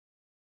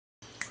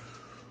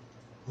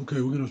Okay,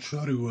 we're gonna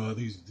try to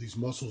these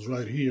muscles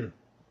right here.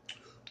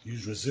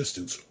 Use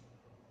resistance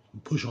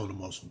and push on the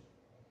muscle.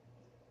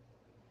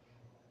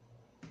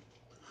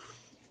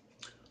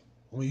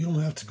 I mean, you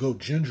don't have to go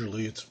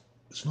gingerly. It's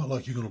not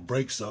like you're gonna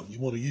break something. You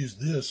want to use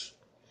this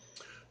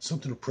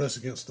something to press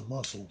against the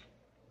muscle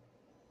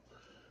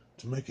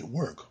to make it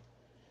work.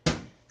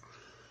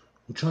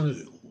 We're trying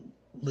to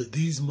let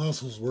these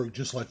muscles work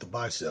just like the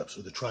biceps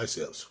or the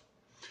triceps.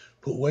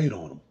 Put weight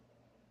on them.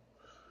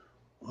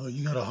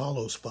 You got a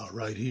hollow spot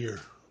right here.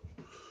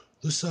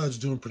 This side's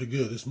doing pretty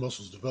good. This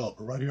muscle's developed,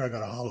 but right here I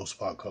got a hollow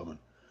spot coming.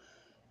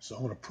 So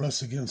I'm going to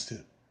press against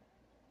it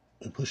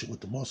and push it with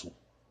the muscle.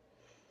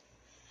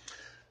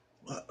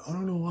 I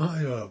don't know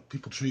why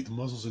people treat the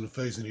muscles in the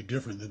face any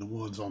different than the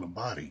ones on the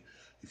body.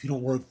 If you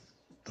don't work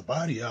the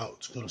body out,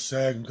 it's going to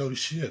sag and go to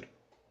shit.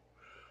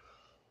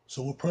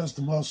 So we'll press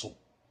the muscle.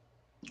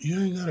 You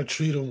ain't got to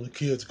treat them with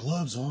kids'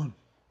 gloves on.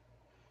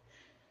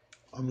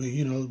 I mean,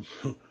 you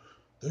know,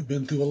 they've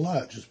been through a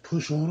lot. Just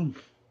push on them.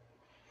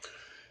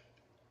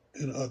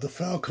 And the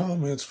foul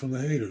comments from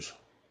the haters,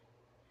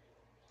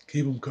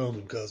 keep them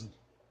coming, cousin.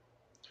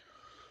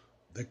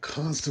 They're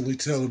constantly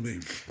telling me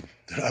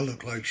that I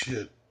look like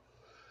shit.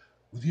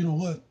 But you know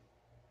what?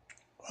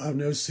 I've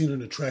never seen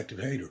an attractive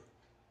hater.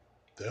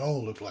 They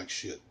all look like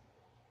shit.